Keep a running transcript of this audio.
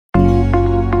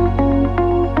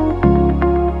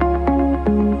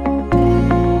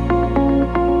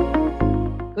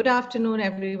Good afternoon,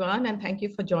 everyone, and thank you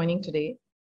for joining today.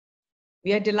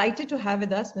 We are delighted to have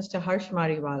with us Mr. Harsh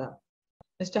Mariwala.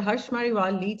 Mr. Harsh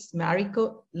Mariwala leads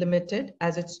Marico Ltd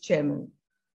as its chairman.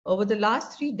 Over the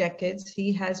last 3 decades,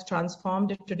 he has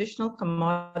transformed a traditional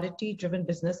commodity-driven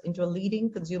business into a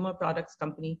leading consumer products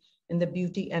company in the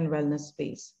beauty and wellness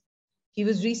space. He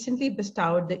was recently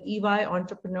bestowed the EY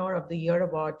Entrepreneur of the Year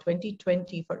Award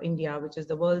 2020 for India, which is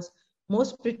the world's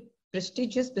most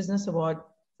prestigious business award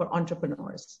for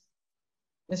entrepreneurs.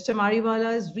 Mr.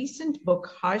 Mariwala's recent book,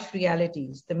 Harsh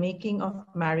Realities, The Making of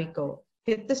Marico,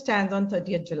 hit the stands on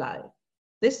 30th July.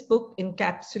 This book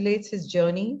encapsulates his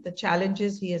journey, the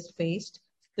challenges he has faced,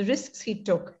 the risks he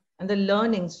took, and the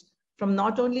learnings from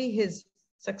not only his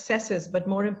successes, but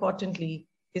more importantly,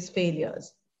 his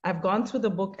failures. I've gone through the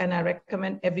book and I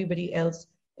recommend everybody else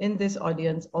in this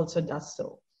audience also does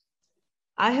so.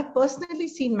 I have personally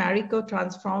seen Marico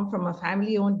transform from a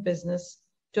family-owned business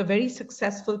to a very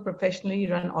successful professionally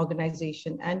run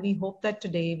organization. And we hope that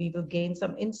today we will gain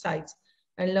some insights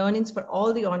and learnings for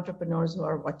all the entrepreneurs who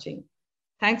are watching.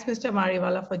 Thanks, Mr.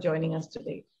 Mariwala, for joining us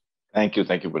today. Thank you,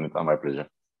 Punita. My pleasure.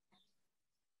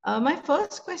 My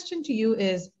first question to you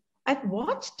is, at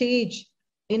what stage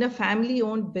in a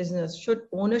family-owned business should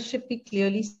ownership be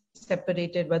clearly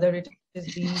separated, whether it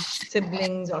is be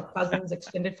siblings or cousins,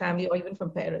 extended family, or even from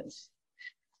parents?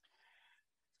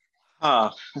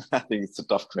 I think it's a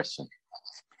tough question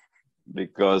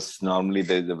because normally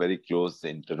there is a very close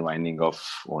intertwining of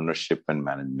ownership and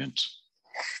management.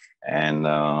 And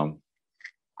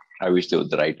I wish there was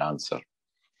the right answer.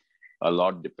 A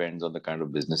lot depends on the kind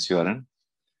of business you are in.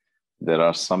 There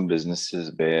are some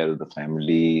businesses where the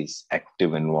family's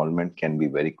active involvement can be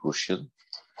very crucial.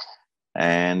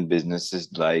 And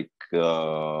businesses like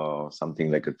something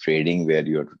like a trading where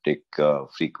you have to take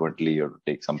frequently, you have to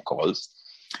take some calls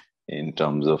in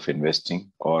terms of investing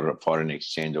or foreign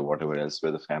exchange or whatever else,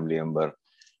 where the family member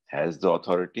has the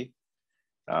authority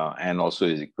and also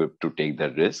is equipped to take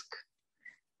that risk.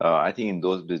 I think in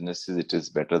those businesses, it is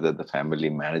better that the family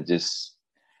manages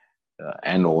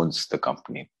and owns the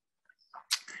company.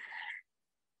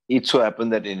 It so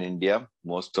happened that in India,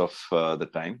 most of the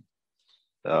time,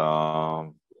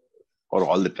 or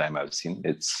all the time I've seen,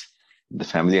 it's the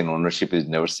family and ownership is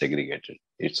never segregated.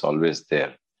 It's always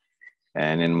there.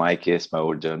 And in my case, my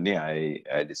whole journey,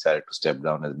 I decided to step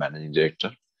down as managing director.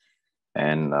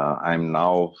 And I'm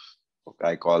now,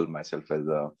 I call myself as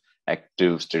a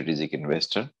active strategic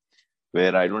investor,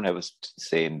 where I don't have a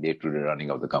say in day-to-day running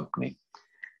of the company.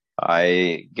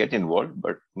 I get involved,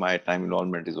 but my time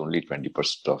involvement is only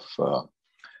 20% of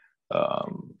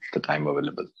the time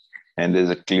available. And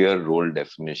there's a clear role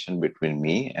definition between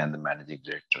me and the managing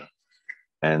director.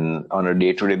 And on a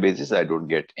day-to-day basis, I don't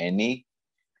get any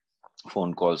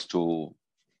phone calls for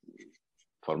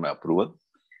my approval.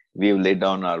 We have laid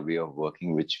down our way of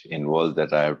working, which involves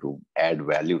that I have to add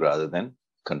value rather than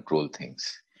control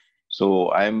things.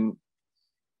 So I'm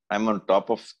on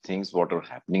top of things what are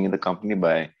happening in the company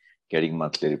by getting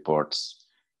monthly reports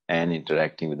and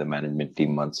interacting with the management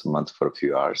team once a month for a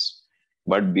few hours.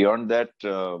 But beyond that,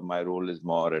 my role is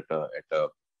more at a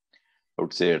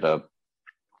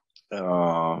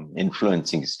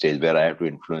influencing stage where I have to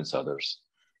influence others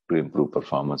to improve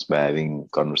performance by having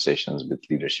conversations with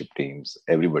leadership teams,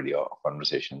 everybody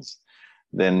conversations,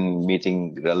 then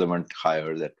meeting relevant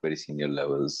hires at very senior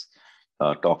levels,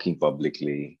 talking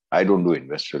publicly. I don't do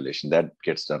investor relations. That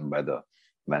gets done by the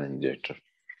managing director.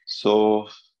 So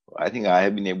I think I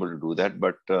have been able to do that,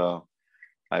 but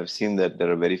I've seen that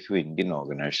there are very few Indian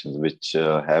organizations which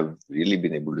have really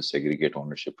been able to segregate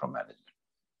ownership from management.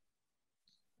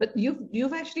 But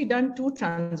you've actually done 2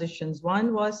 transitions.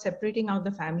 One was separating out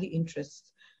the family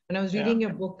interests. When I was reading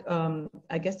your book,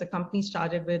 I guess the company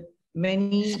started with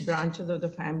many branches of the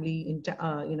family,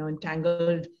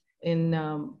 entangled in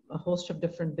a host of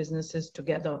different businesses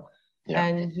together. Yeah.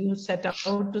 And you set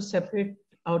out to separate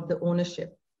out the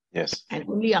ownership. Yes. And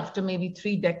only after maybe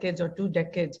 3 decades or 2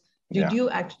 decades did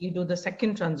you actually do the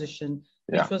second transition,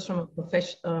 which was from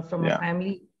a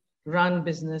family-run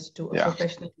business to a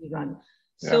professionally run.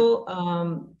 So,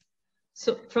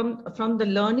 so from the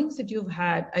learnings that you've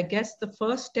had, I guess the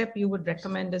first step you would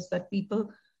recommend is that people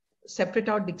separate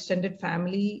out the extended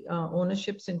family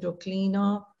ownerships into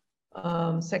cleaner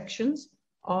sections,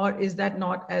 or is that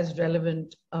not as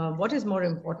relevant? What is more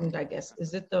important, I guess?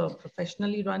 Is it the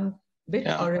professionally run bit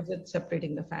or is it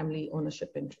separating the family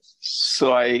ownership interests?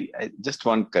 So I just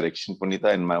one correction,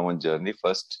 Punita, in my own journey,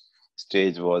 first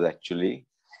stage was actually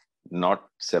not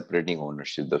separating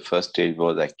ownership. The first stage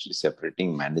was actually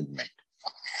separating management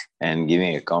and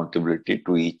giving accountability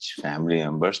to each family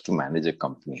members to manage a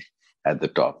company at the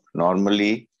top.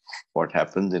 Normally, what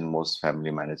happens in most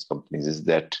family managed companies is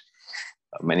that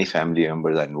many family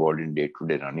members are involved in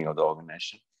day-to-day running of the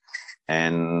organization.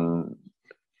 And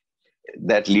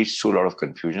that leads to a lot of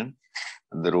confusion.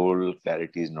 The role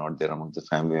clarity is not there among the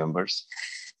family members.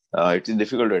 It is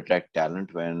difficult to attract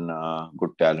talent when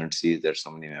good talent sees that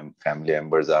so many family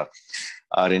members are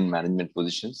in management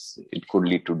positions. It could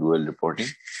lead to dual reporting.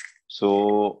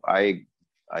 So I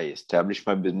established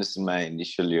my business in my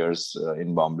initial years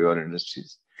in Bombay Oil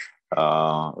Industries,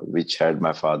 which had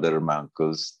my father, my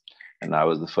uncles, and I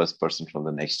was the first person from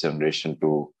the next generation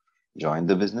to join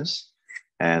the business.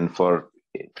 And for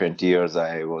 20 years,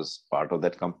 I was part of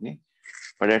that company.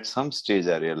 But at some stage,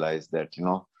 I realized that,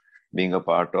 being a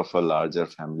part of a larger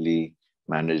family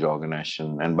managed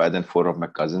organization, and by then 4 of my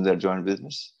cousins had joined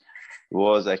business,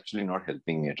 was actually not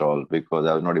helping me at all because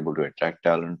I was not able to attract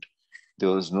talent. There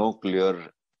was no clear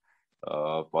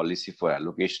policy for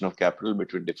allocation of capital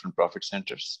between different profit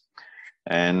centers.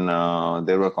 And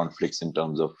there were conflicts in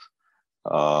terms of,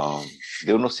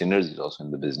 there were no synergies also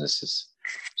in the businesses.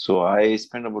 So I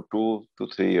spent about 2 to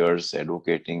 3 years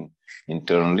advocating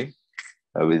internally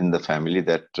within the family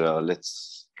that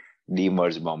let's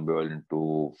demerge Bombay Oil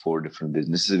into 4 different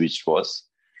businesses, which was,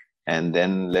 and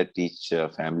then let each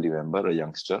family member, a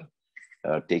youngster,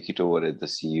 take it over as the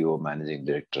CEO, managing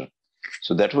director.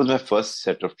 So that was my first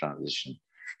set of transition.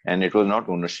 And it was not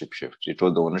ownership shift. It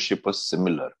was the ownership was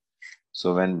similar.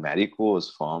 So when Marico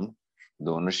was formed,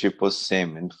 the ownership was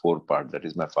same in 4 parts. That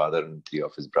is my father and 3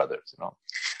 of his brothers,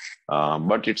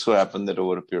 But it so happened that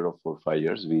over a period of 4 or 5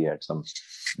 years, we had some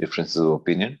differences of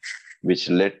opinion, which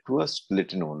led to a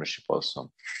split in ownership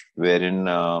also, wherein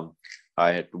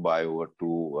I had to buy over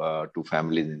two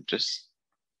families' interests.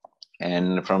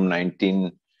 And from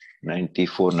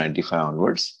 1994, 95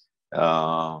 onwards,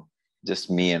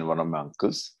 just me and one of my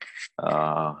uncles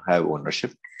have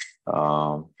ownership.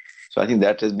 So I think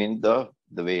that has been the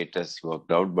way it has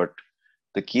worked out. But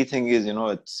the key thing is,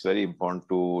 it's very important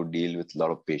to deal with a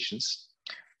lot of patience.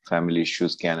 Family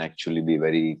issues can actually be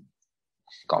very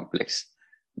complex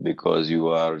because you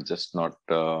are just not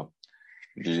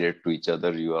related to each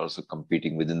other. You are also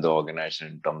competing within the organization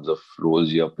in terms of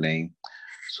roles you are playing.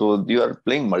 So you are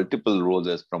playing multiple roles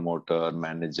as promoter,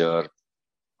 manager,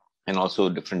 and also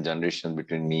different generations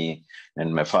between me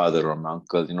and my father or my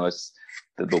uncle.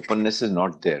 The openness is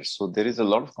not there. So there is a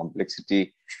lot of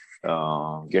complexity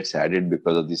gets added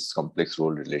because of these complex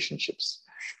role relationships.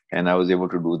 And I was able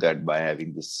to do that by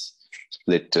having this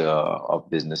split of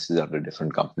businesses under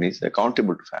different companies,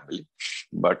 accountable to family,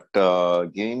 but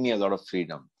giving me a lot of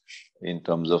freedom in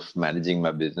terms of managing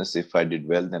my business. If I did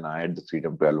well, then I had the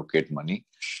freedom to allocate money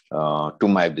to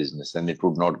my business, and it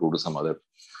would not go to some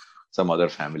other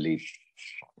family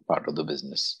part of the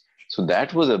business. So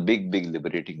that was a big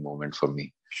liberating moment for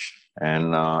me.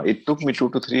 And it took me 2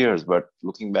 to 3 years, but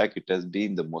looking back, it has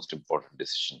been the most important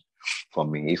decision for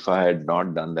me. If I had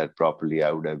not done that properly,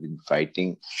 I would have been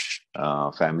fighting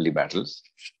family battles,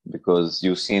 because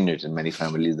you've seen it in many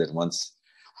families that once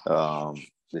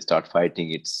they start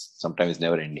fighting, it's sometimes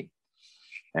never ending.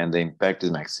 And the impact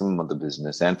is maximum on the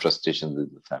business and frustrations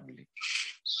with the family.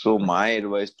 So my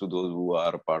advice to those who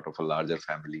are a part of a larger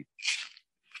family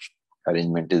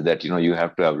arrangement is that, you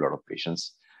have to have a lot of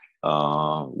patience.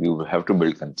 You have to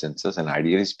build consensus, and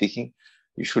ideally speaking,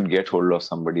 you should get hold of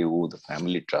somebody who the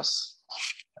family trusts,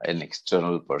 an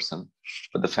external person,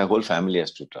 but the whole family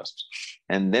has to trust,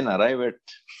 and then arrive at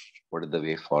what is the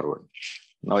way forward.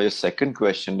 Now, your second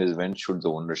question is, when should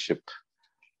the ownership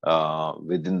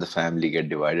within the family get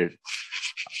divided?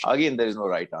 Again, there is no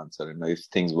right answer. If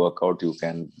things work out, you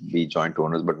can be joint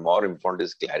owners, but more important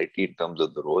is clarity in terms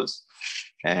of the roles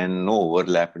and no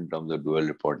overlap in terms of dual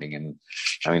reporting. And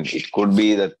it could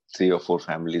be that 3 or 4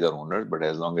 families are owners, but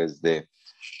as long as they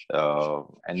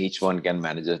and each one can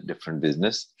manage a different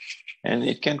business, and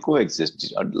it can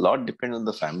coexist. A lot depends on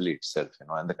the family itself,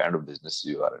 and the kind of business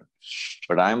you are in.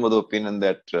 But I'm of the opinion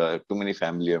that too many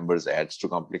family members adds to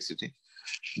complexity.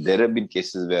 There have been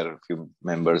cases where a few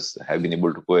members have been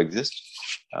able to coexist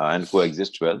and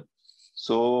coexist well.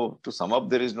 So to sum up,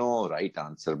 there is no right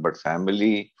answer, but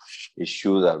family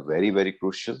issues are very, very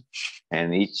crucial.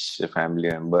 And each family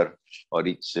member or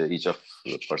each of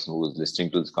the person who is listening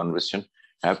to this conversation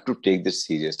have to take this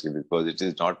seriously, because it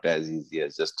is not as easy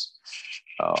as just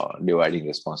dividing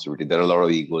responsibility. There are a lot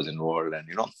of egos involved, and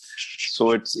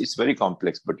so it's very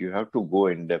complex, but you have to go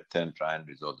in depth and try and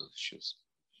resolve those issues.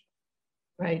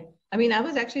 Right. I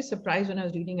was actually surprised when I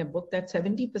was reading a book that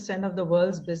 70% of the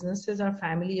world's businesses are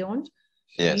family owned.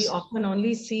 Yes. We often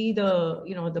only see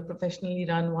the professionally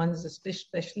run ones,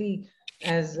 especially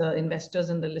as investors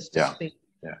in the listed space.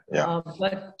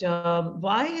 But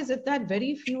why is it that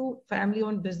very few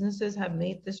family-owned businesses have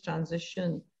made this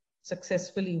transition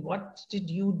successfully? What did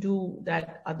you do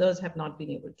that others have not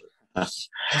been able to?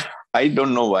 I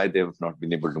don't know why they have not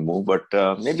been able to move, but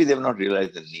maybe they have not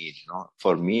realized the need.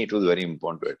 For me, it was very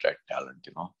important to attract talent.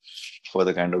 For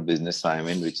the kind of business I'm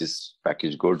in, which is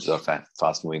packaged goods or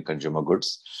fast-moving consumer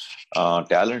goods,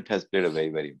 talent has played a very,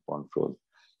 very important role.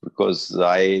 Because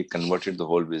I converted the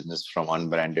whole business from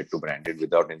unbranded to branded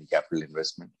without any capital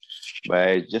investment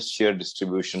by just sheer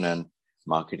distribution and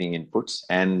marketing inputs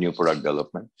and new product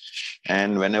development.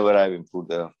 And whenever I've improved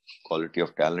the quality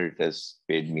of talent, it has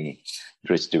paid me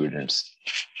rich dividends.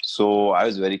 So I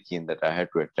was very keen that I had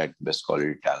to attract the best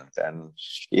quality talent. And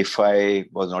if I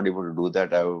was not able to do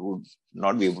that, I would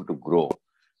not be able to grow.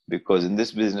 Because in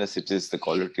this business, it is the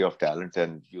quality of talent,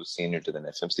 and you've seen it in an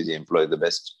FMCG employ the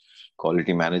best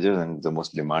quality managers and the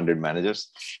most demanded managers,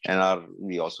 and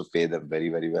we also pay them very,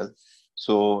 very well.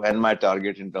 So, and my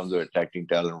target in terms of attracting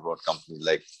talent were companies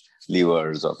like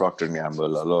Levers or Procter &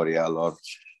 Gamble or L'Oreal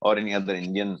or any other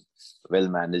Indian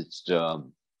well-managed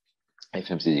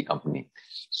FMCG company.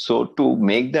 So to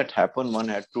make that happen, one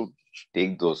had to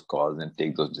take those calls and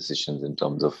take those decisions in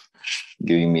terms of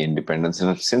giving me independence.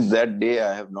 And since that day,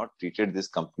 I have not treated this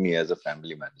company as a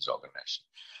family managed organization.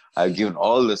 I've given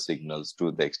all the signals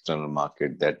to the external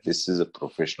market that this is a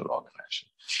professional organization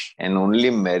and only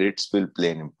merits will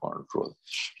play an important role.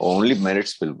 Only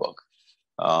merits will work.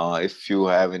 If you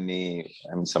have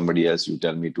somebody else you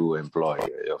tell me to employ,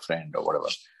 your friend or whatever,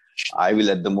 I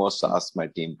will at the most ask my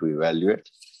team to evaluate,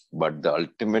 but the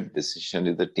ultimate decision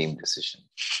is the team decision.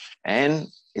 And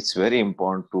it's very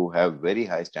important to have very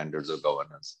high standards of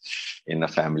governance in a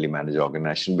family managed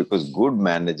organization, because good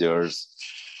managers,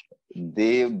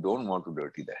 they don't want to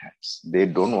dirty their hands. They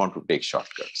don't want to take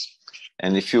shortcuts.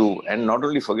 And not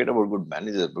only forget about good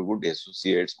managers, but good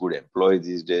associates, good employees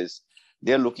these days,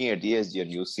 they are looking at ESG,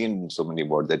 and you've seen so many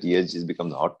boards that ESG has become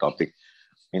the hot topic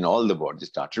in all the boards. It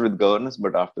started with governance,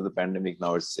 but after the pandemic,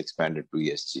 now it's expanded to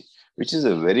ESG, which is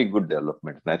a very good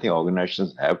development. And I think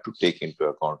organizations have to take into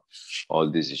account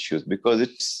all these issues, because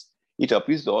it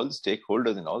appeals to all the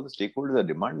stakeholders, and all the stakeholders are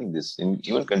demanding this. And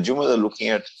even consumers are looking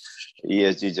at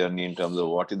ESG journey in terms of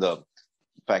what is the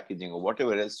packaging or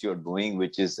whatever else you're doing,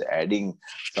 which is adding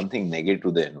something negative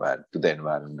to the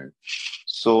environment.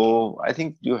 So I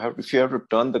think if you have to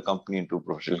turn the company into a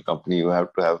professional company, you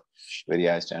have to have very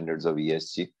high standards of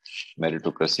ESG,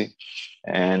 meritocracy,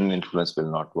 and influence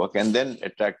will not work. And then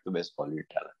attract the best quality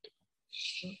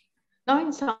talent. Now,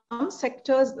 in some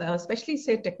sectors, especially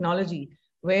say technology,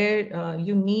 where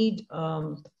you need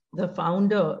the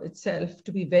founder itself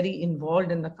to be very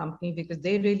involved in the company, because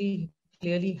they really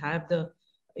clearly have the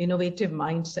innovative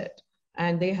mindset,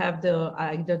 and they have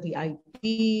either the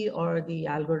IP or the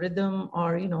algorithm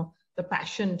or the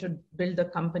passion to build the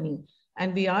company.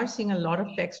 And we are seeing a lot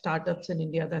of tech startups in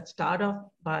India that start off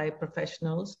by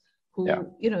professionals who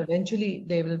eventually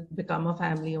they will become a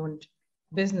family-owned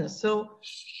business. So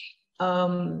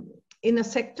in a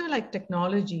sector like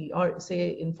technology, or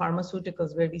say in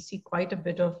pharmaceuticals, where we see quite a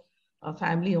bit of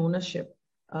family ownership,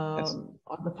 Yes.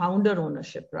 or the founder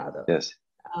ownership rather. Yes.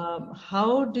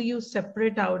 How do you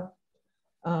separate out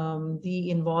the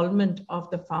involvement of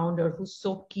the founder, who's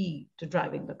so key to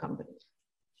driving the company?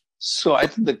 So I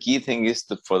think the key thing is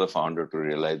for the founder to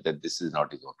realize that this is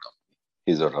not his own company,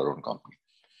 his or her own company.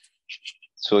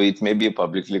 So it may be a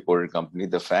publicly quoted company.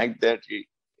 The fact that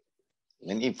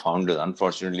many founders,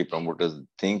 unfortunately promoters,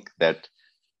 think that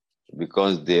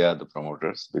because they are the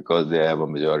promoters, because they have a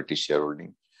majority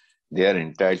shareholding, they are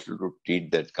entitled to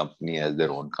treat that company as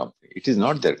their own company. It is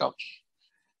not their company.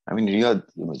 I mean, you are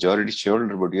the majority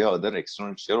shareholder, but you have other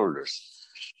external shareholders.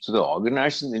 So the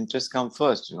organization's interests come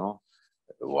first.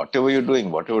 Whatever you're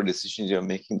doing, whatever decisions you're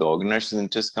making, the organization's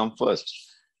interests come first,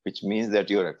 which means that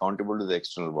you're accountable to the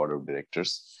external board of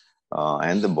directors.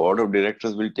 And the board of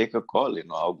directors will take a call,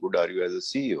 how good are you as a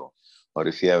CEO? Or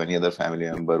if you have any other family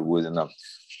member who is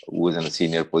in a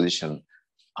senior position,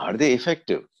 are they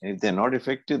effective? And if they're not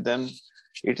effective, then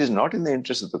it is not in the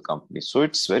interest of the company. So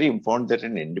it's very important that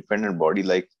an independent body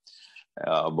like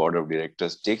board of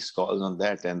directors takes calls on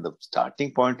that. And the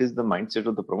starting point is the mindset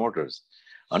of the promoters.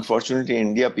 Unfortunately, in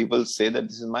India, people say that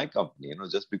this is my company,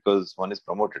 just because one is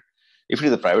promoted. If it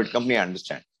is a private company, I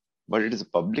understand. But it is a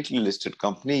publicly listed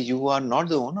company. You are not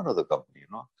the owner of the company,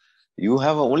 You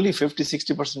have only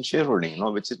 50-60% shareholding,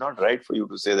 which is not right for you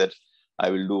to say that I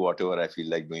will do whatever I feel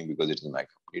like doing because it is my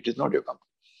company. It is not your company.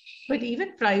 But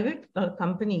even private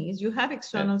companies, you have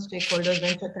external stakeholders,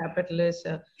 venture capitalists,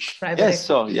 private Yes,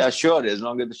 so yeah, sure. As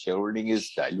long as the shareholding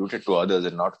is diluted to others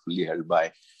and not fully held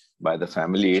by by the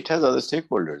family, it has other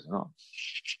stakeholders,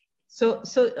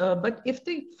 But if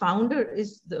the founder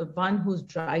is the one who's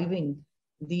driving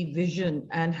the vision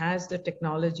and has the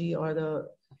technology or the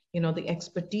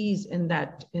expertise in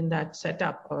that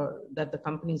setup or that the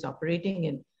company is operating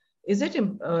in, is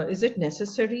it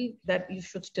necessary that you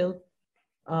should still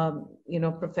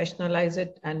professionalize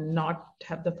it and not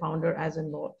have the founder as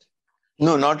involved?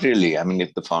 No, not really. I mean,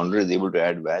 if the founder is able to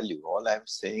add value, all I'm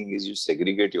saying is you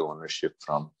segregate your ownership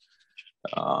from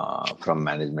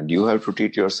management. You have to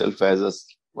treat yourself as as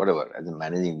a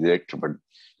managing director, but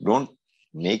don't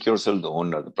make yourself the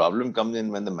owner. The problem comes in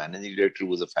when the managing director,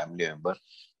 who is a family member,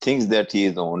 thinks that he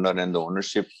is the owner and the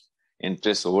ownership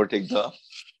interests overtake the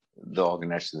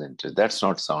organization's interest. That's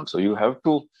not sound. So you have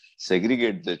to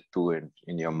segregate the two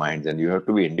in your minds, and you have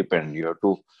to be independent. You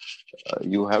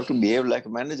have to behave like a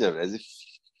manager, as if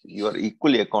you are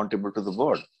equally accountable to the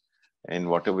board in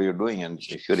whatever you're doing. And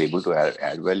if you're able to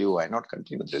add value, why not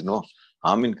continue? There's no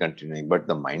harm in continuing. But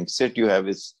the mindset you have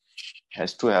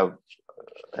has to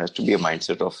be a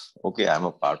mindset of, okay, I'm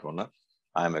a part owner,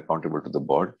 I'm accountable to the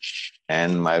board,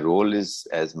 and my role is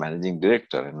as managing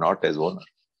director and not as owner.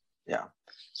 Yeah.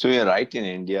 So you're right. In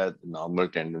India, the normal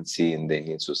tendency in the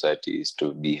Indian society is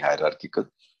to be hierarchical,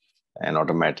 and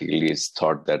automatically it's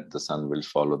thought that the son will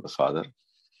follow the father.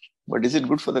 But is it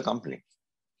good for the company?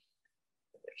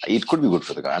 It could be good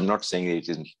for the company. I'm not saying it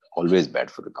is always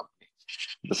bad for the company.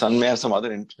 The son may have some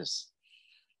other interests.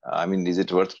 I mean, is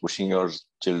it worth pushing your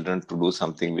children to do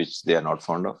something which they are not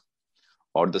fond of?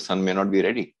 Or the son may not be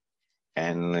ready,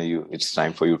 and it's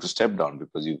time for you to step down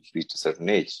because you've reached a certain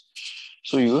age.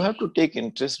 So you have to take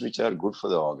interests which are good for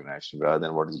the organization rather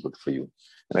than what is good for you.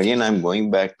 And again, I'm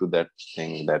going back to that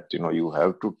thing that, you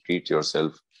have to treat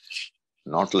yourself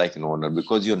not like an owner,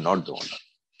 because you're not the owner.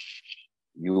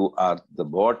 The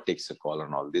board takes a call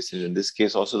on all this. And in this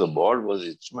case, also the board was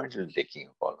instrumental in taking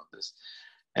a call on this.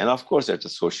 And of course, at a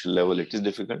social level, it is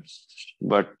difficult.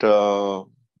 But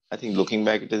I think looking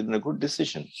back, it has been a good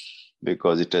decision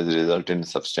because it has resulted in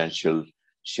substantial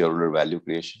shareholder value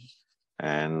creation.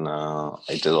 And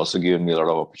it has also given me a lot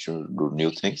of opportunity to do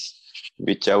new things,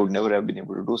 which I would never have been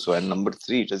able to do. So, and number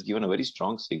three, it has given a very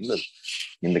strong signal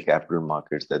in the capital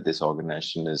markets that this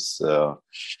organization is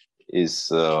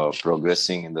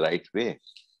progressing in the right way.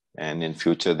 And in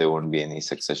future, there won't be any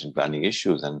succession planning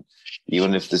issues. And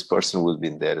even if this person who's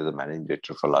been there as a managing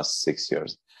director for the last 6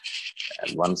 years,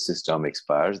 and once his term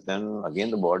expires, then again,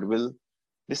 the board will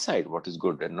decide what is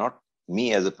good, and not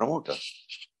me as a promoter.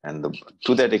 And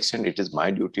to that extent, it is my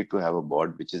duty to have a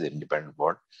board which is an independent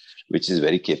board, which is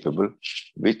very capable,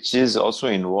 which is also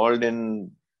involved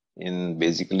in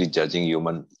basically judging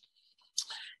human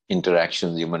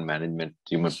interactions, human management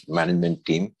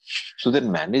team. So that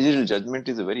managerial judgment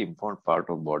is a very important part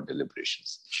of board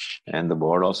deliberations. And the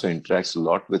board also interacts a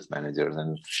lot with managers.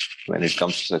 And when it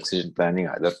comes to succession planning,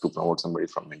 either to promote somebody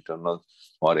from internal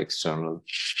or external,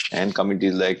 and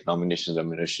committees like nominations,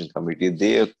 remuneration committee,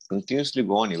 they continuously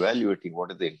go on evaluating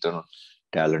what is the internal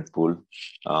talent pool.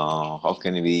 How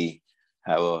can we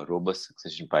have a robust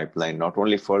succession pipeline, not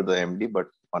only for the MD, but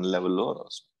one level lower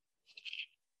also.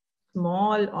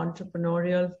 Small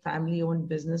entrepreneurial family-owned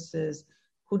businesses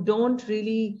who don't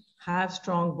really have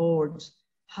strong boards,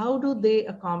 how do they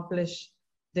accomplish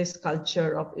this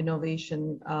culture of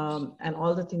innovation and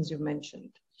all the things you've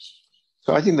mentioned?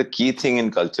 So I think the key thing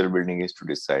in culture building is to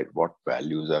decide what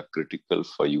values are critical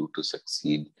for you to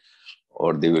succeed,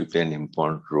 or they will play an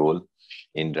important role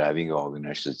in driving your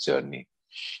organization's journey.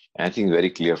 And I think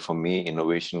very clear for me,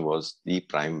 innovation was the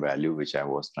prime value which I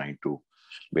was trying to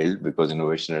build, because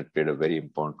innovation had played a very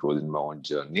important role in my own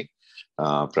journey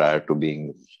prior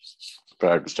to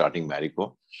starting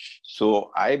Marico.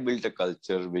 So I built a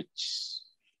culture which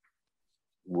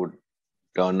would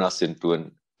turn us into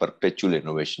an perpetual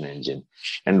innovation engine.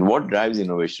 And what drives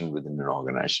innovation within an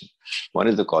organization? One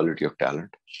is the quality of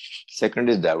talent. Second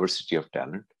is diversity of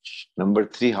talent. Number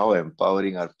three, how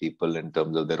empowering are people in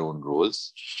terms of their own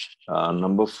roles?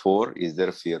 Number four, is there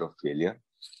a fear of failure?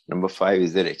 Number five,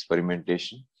 is there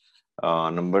experimentation?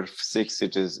 Number six,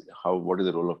 what is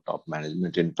the role of top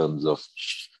management in terms of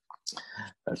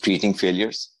treating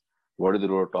failures? What is the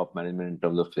role of top management in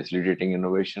terms of facilitating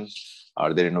innovation?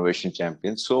 Are there innovation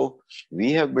champions? So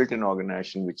we have built an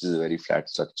organization which is a very flat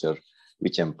structure,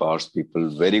 which empowers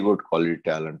people, very good quality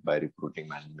talent by recruiting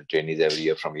management trainees every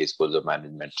year from 8 schools of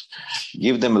management,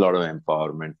 give them a lot of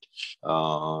empowerment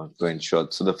to ensure.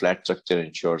 So the flat structure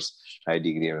ensures high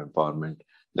degree of empowerment.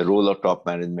 The role of top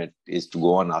management is to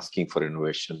go on asking for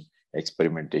innovation,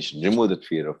 experimentation, remove the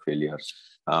fear of failure,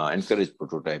 encourage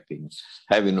prototyping,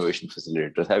 have innovation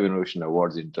facilitators, have innovation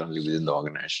awards internally within the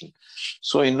organization.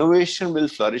 So innovation will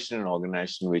flourish in an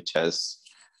organization which has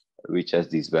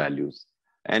these values.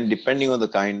 And depending on the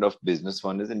kind of business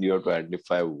one is, and you have to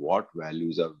identify what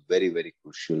values are very, very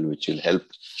crucial, which will help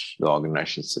the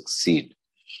organization succeed.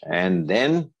 And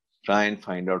then try and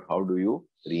find out how do you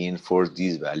reinforce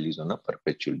these values on a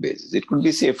perpetual basis. It could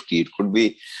be safety,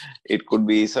 it could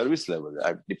be service level,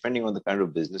 depending on the kind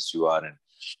of business you are in.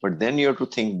 But then you have to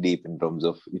think deep in terms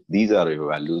of, if these are your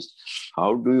values,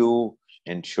 how do you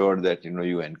ensure that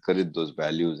you encourage those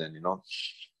values and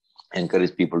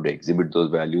encourage people to exhibit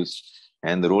those values.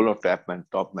 And the role of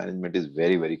top management is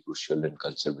very, very crucial in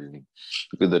culture building,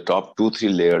 because the top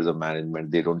 2-3 layers of management,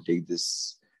 they don't take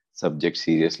this subject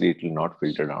seriously, it will not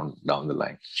filter down the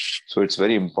line. So it's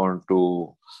very important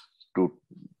to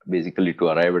basically to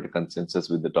arrive at a consensus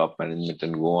with the top management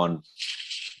and go on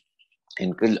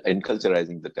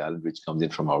enculturizing the talent which comes in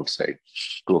from outside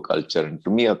to a culture. And to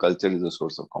me, a culture is a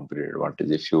source of competitive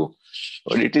advantage.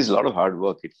 But it is a lot of hard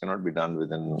work. It cannot be done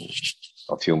within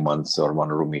a few months or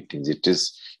 1 or 2 meetings. It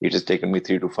has taken me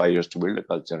 3 to 5 years to build a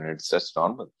culture, and it's just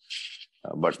normal.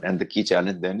 And the key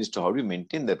challenge then is to how do you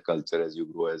maintain that culture as you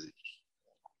grow, as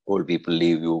old people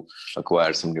leave, you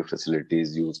acquire some new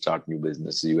facilities, you start new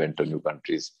businesses, you enter new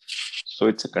countries. So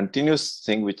it's a continuous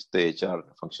thing which the HR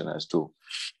function has to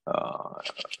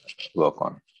work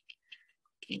on.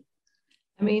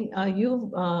 I mean,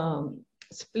 you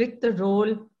split the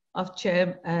role of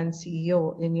chair and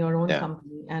CEO in your own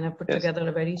company and have put together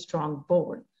a very strong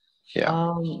board.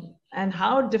 Yeah. And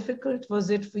how difficult was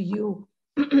it for you?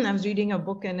 I was reading a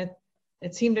book, and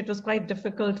it seemed it was quite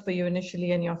difficult for you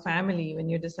initially and your family when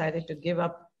you decided to give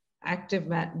up active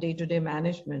day-to-day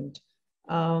management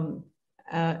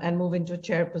and move into a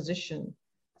chair position.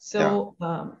 So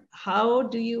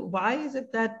why is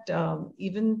it that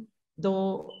even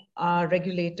though our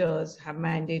regulators have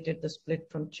mandated the split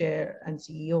from chair and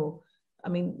CEO, I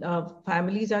mean,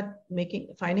 families are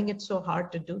finding it so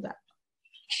hard to do that?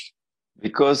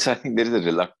 Because I think there is a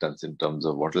reluctance in terms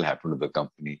of what will happen to the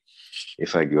company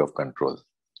if I give up control.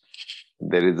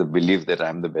 There is a belief that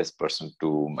I'm the best person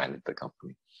to manage the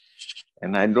company.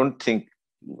 And I don't think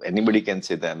anybody can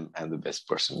say that I'm the best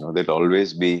person. No, there'll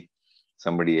always be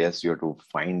somebody else. You have to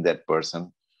find that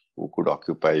person who could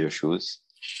occupy your shoes.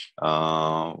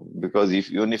 Because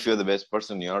even if you're the best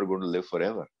person, you're not going to live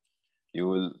forever. You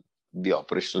will be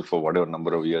operational for whatever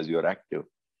number of years you're active.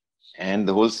 And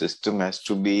the whole system has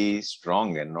to be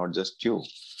strong and not just you.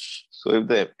 So if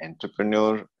the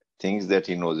entrepreneur thinks that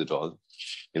he knows it all,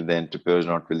 if the entrepreneur is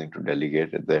not willing to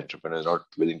delegate, if the entrepreneur is not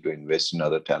willing to invest in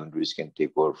other talent which can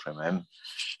take over from him,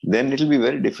 then it will be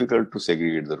very difficult to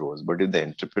segregate the roles. But if the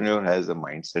entrepreneur has a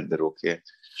mindset that, okay,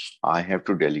 I have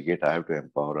to delegate, I have to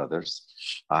empower others,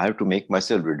 I have to make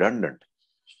myself redundant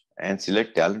and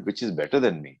select talent which is better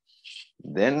than me,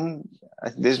 then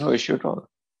there's no issue at all.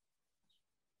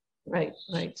 Right.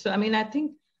 So, I mean, I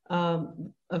think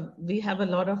we have a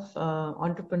lot of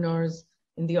entrepreneurs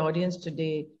in the audience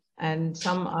today, and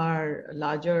some are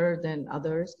larger than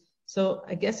others. So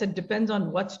I guess it depends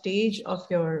on what stage of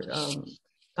your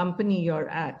company you're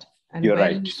at. And you're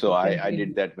right. So I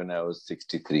did that when I was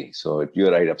 63. So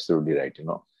you're right, absolutely right.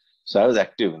 So I was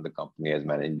active in the company as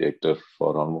managing director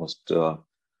for almost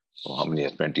how many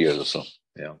years? 20 years or so.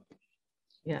 Yeah.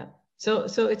 Yeah. So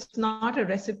it's not a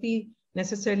recipe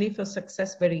necessarily for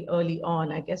success very early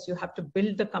on. I guess you have to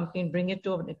build the company and bring it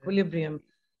to an equilibrium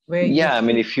where I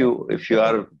mean, if you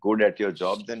are good at your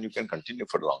job, then you can continue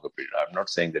for a longer period. I'm not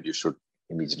saying that you should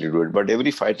immediately do it, but every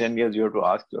 5-10 years you have to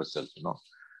ask yourself,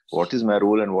 what is my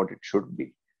role and what it should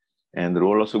be. And the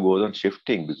role also goes on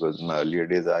shifting, because in my earlier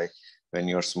days, when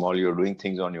you're small, you're doing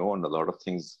things on your own. A lot of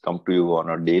things come to you on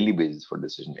a daily basis for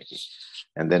decision making.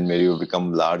 And then when you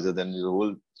become larger, then the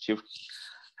whole shift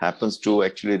happens to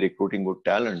actually recruiting good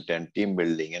talent and team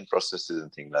building and processes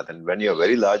and things like that. And when you're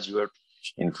very large, you are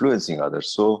influencing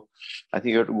others. So I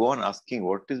think you have to go on asking,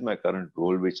 what is my current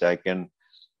role which I can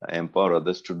empower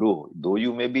others to do? Though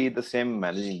you may be the same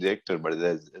managing director, but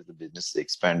as the business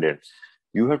expanded,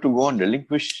 you have to go on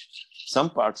relinquish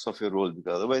some parts of your role,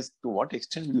 because otherwise, to what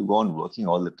extent will you go on working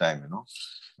all the time,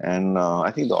 And I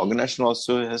think the organization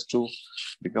also has to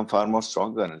become far more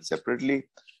stronger, and separately,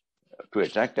 to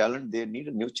attract talent, they need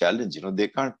a new challenge. They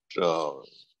can't,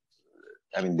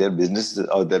 their businesses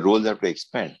or their roles have to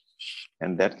expand.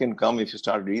 And that can come if you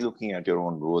start relooking at your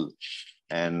own role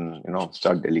and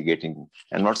start delegating.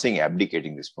 I'm not saying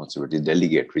abdicating responsibility,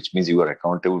 delegate, which means you are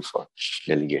accountable for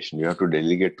delegation. You have to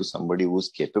delegate to somebody who's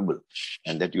capable,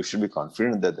 and that you should be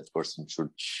confident that that person should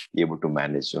be able to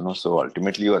manage. So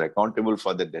ultimately you are accountable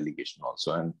for the delegation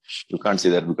also, and you can't say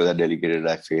that because I delegated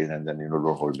I failed, and then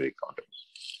don't hold me accountable.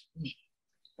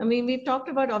 I mean, we've talked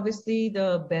about obviously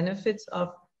the benefits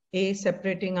of A,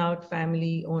 separating out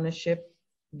family ownership,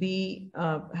 B,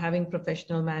 having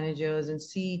professional managers, and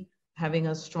C, having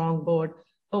a strong board.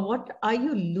 But what are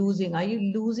you losing? Are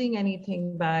you losing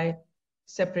anything by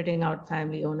separating out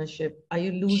family ownership? Are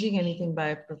you losing anything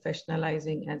by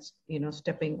professionalizing and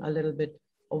stepping a little bit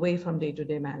away from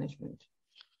day-to-day management?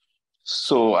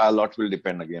 So a lot will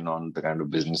depend again on the kind of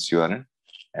business you are in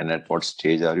and at what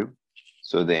stage are you.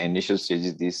 So the initial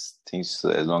stages, these things,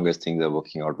 as long as things are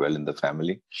working out well in the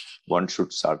family, one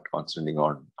should start concentrating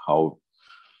on how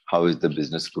is the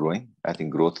business growing. I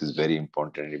think growth is very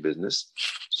important in any business.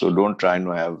 So don't try to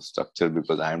have structure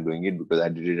because I am doing it, because I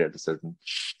did it at a certain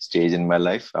stage in my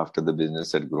life after the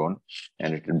business had grown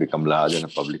and it had become large and a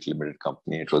publicly limited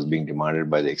company. It was being demanded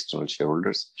by the external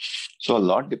shareholders. So a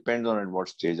lot depends on at what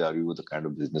stage are you, the kind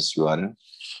of business you are in.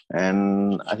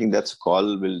 And I think that's a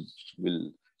call will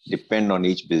depend on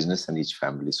each business and each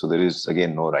family. So there is,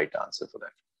 again, no right answer for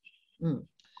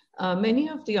that. Many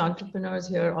of the entrepreneurs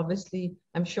here, obviously,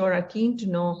 I'm sure are keen to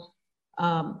know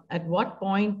at what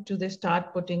point do they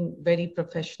start putting very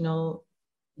professionally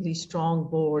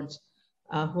strong boards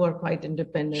who are quite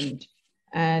independent.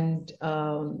 And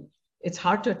it's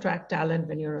hard to attract talent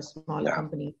when you're a smaller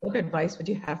company. What advice would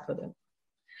you have for them?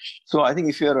 So I think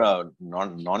if you're a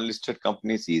non-listed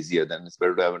company, it's easier. Then it's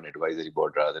better to have an advisory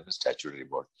board rather than a statutory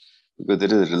board, because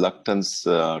there is a reluctance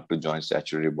to join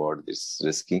statutory board. It's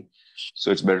risky.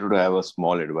 So it's better to have a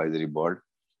small advisory board.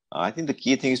 I think the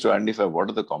key thing is to identify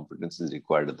what are the competencies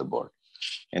required at the board.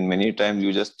 And many times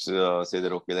you just say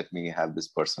that, okay, let me have this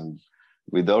person,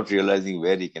 without realizing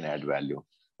where he can add value.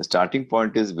 The starting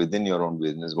point is within your own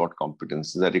business, what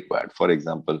competencies are required. For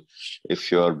example,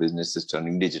 if your business is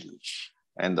turning digital,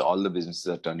 and all the businesses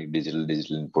are turning digital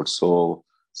input. So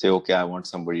say, okay, I want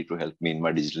somebody to help me in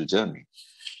my digital journey.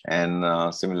 And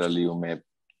similarly, you may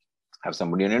have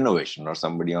somebody on innovation or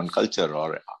somebody on culture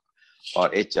or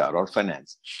HR or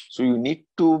finance. So you need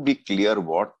to be clear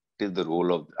what is the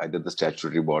role of either the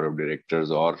statutory board of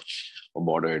directors or a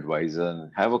board of advisors,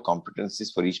 and have a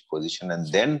competencies for each position,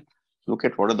 and then look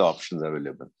at what are the options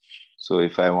available. So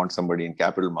if I want somebody in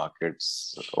capital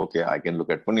markets, okay, I can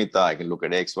look at Punita, I can look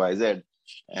at X, Y, Z,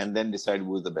 and then decide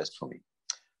who is the best for me.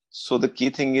 So the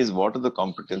key thing is what are the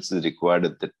competencies required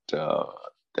at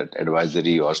that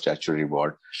advisory or statutory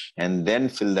board, and then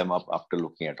fill them up after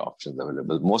looking at options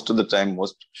available. Most of the time,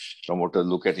 most promoters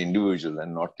look at individual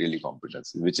and not really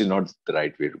competencies, which is not the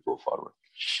right way to go forward.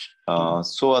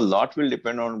 So a lot will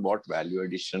depend on what value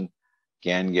addition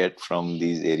can get from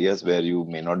these areas where you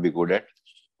may not be good at,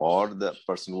 or the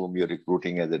person whom you're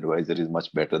recruiting as advisor is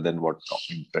much better than what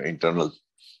internal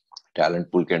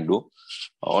talent pool can do,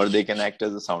 or they can act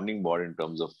as a sounding board in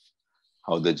terms of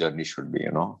how the journey should be,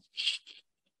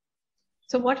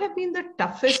 So what have been the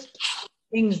toughest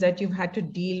things that you've had to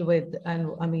deal with? And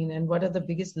what are the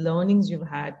biggest learnings you've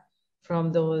had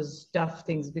from those tough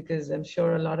things? Because I'm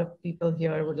sure a lot of people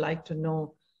here would like to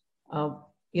know,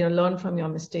 learn from your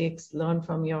mistakes, learn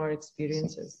from your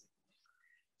experiences.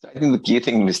 I think the key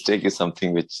thing, mistake is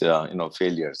something which,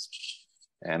 failures.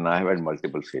 And I have had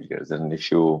multiple failures. And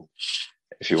if you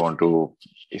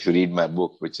read my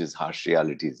book, which is Harsh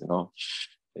Realities,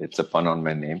 it's a pun on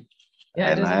my name.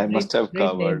 Yeah, and I must have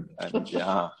covered,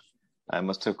 I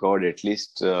must have covered at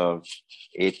least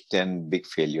 8-10 big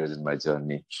failures in my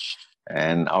journey.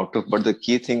 And but the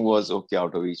key thing was, okay,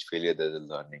 out of each failure, there's a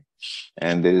learning.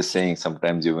 And there is saying,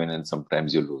 sometimes you win and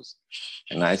sometimes you lose.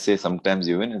 And I say, sometimes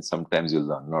you win and sometimes you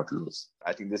learn, not lose.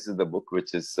 I think this is the book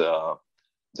which is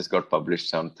just got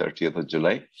published on 30th of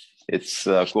July. It's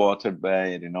co-authored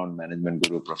by renowned management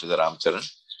guru, Professor Ramcharan.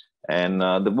 And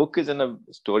the book is in a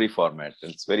story format.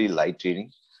 It's very light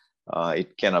reading.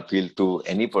 It can appeal to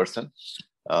any person,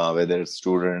 whether it's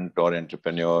student or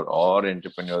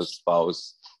entrepreneur's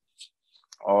spouse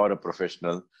or a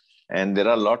professional. And there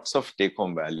are lots of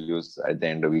take-home values at the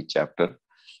end of each chapter.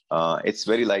 It's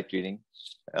very light reading.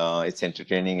 It's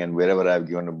entertaining. And wherever I've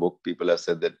given a book, people have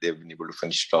said that they've been able to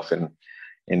finish it off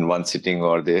in one sitting,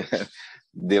 or they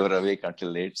were awake until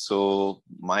late. So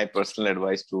my personal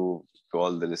advice to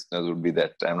all the listeners would be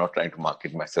that I'm not trying to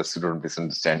market myself, so don't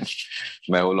misunderstand.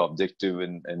 My whole objective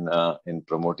in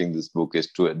promoting this book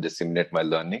is to disseminate my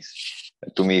learnings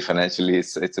To me, financially,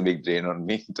 it's a big drain on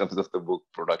me in terms of the book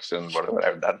production, whatever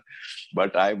I've done.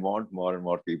 But I want more and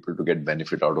more people to get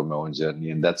benefit out of my own journey.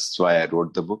 And that's why I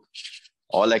wrote the book.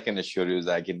 All I can assure you is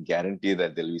I can guarantee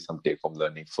that there'll be some take-home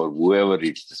learning for whoever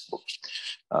reads this book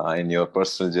in your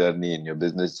personal journey, in your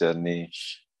business journey.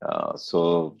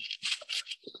 So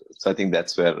I think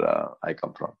that's where I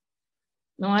come from.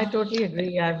 No, I totally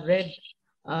agree. I've read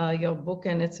your book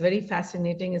and it's very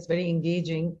fascinating. It's very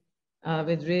engaging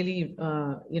with really,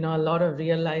 a lot of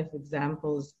real life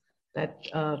examples that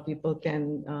people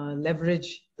can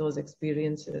leverage those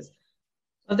experiences.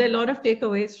 Well, there are a lot of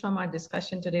takeaways from our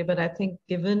discussion today, but I think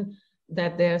given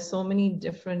that there are so many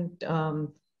different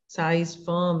sized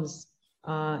firms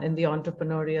in the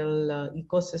entrepreneurial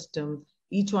ecosystem,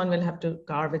 each one will have to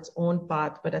carve its own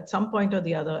path, but at some point or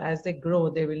the other, as they grow,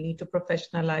 they will need to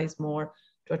professionalize more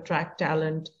to attract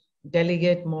talent,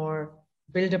 delegate more,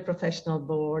 build a professional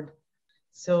board.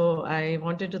 So I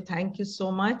wanted to thank you so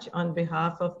much on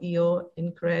behalf of EO,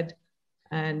 InCred,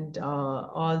 and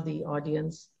all the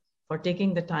audience for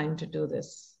taking the time to do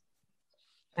this.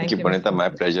 Thank you, Punita. My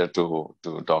pleasure to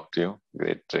talk to you.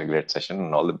 Great session,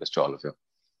 and all the best to all of you.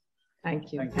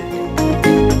 Thank you.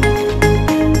 Thank you.